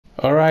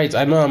All right,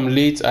 I know I'm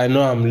late. I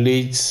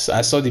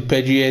saw the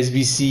Pedri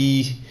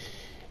Sbc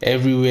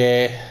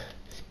everywhere.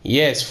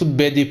 Yes, foot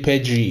birthday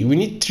Pedri. We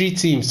need three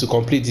teams to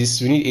complete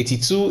this. We need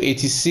 82,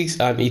 86,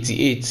 and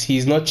 88.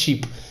 He's not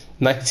cheap.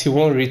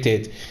 91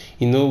 rated.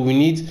 We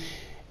need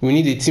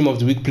a team of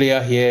the week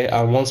player here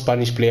and one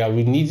Spanish player.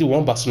 We need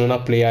one Barcelona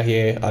player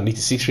here and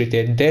 86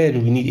 rated.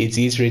 Then we need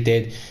 88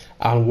 rated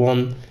and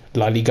one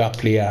La Liga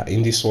player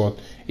in this one.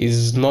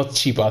 It's not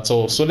cheap at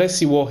all. So let's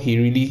see what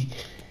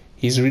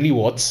he's really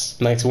what?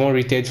 91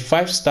 rated,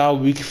 5-star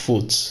weak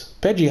foot.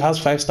 Pedri has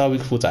 5-star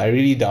weak foot, I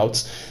really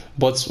doubt.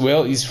 But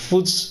well, his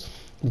foot's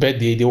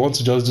birthday, they want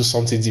to just do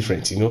something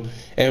different,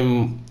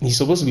 He's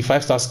supposed to be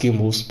 5-star skill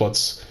moves,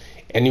 but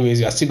anyways,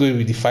 we are still going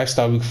with the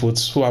 5-star weak foot.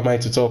 Who am I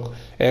to talk?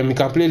 He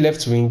can play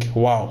left wing.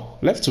 Wow,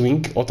 left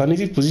wing,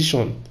 alternative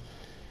position.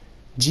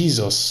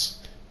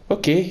 Jesus.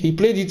 Okay, he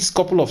played it a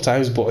couple of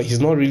times, but he's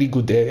not really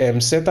good there.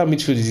 Center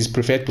midfield is his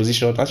preferred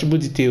position.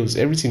 Attribute details,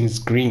 everything is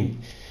green.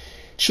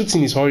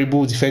 Shooting is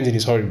horrible, defending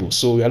is horrible.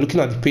 So we are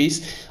looking at the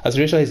pace.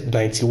 Acceleration is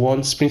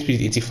 91, sprint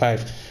speed is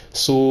 85.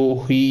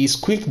 So he is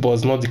quick, but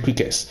it's not the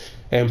quickest.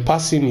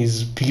 Passing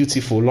is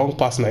beautiful. Long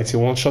pass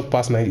 91, short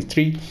pass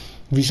 93.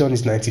 Vision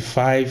is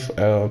 95.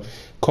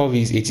 Curve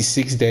is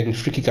 86. Then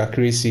free kick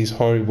accuracy is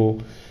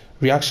horrible.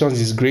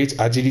 Reactions is great.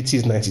 Agility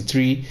is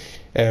 93.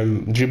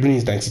 Dribbling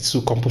is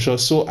 92. Composure.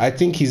 So I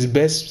think his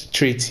best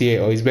trait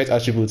here, or his best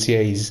attribute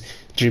here, is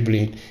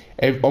dribbling.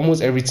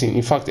 Almost everything.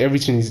 In fact,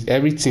 everything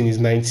is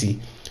 90.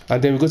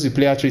 And then we go to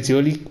player traits. He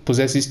only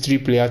possesses 3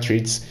 player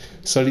traits: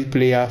 solid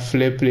player,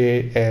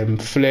 flair and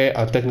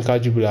technical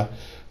dribbler.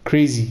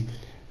 Crazy,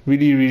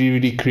 really, really,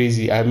 really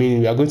crazy. I mean,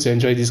 we are going to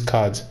enjoy this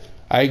card.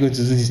 Are you going to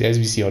do this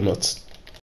SBC or not?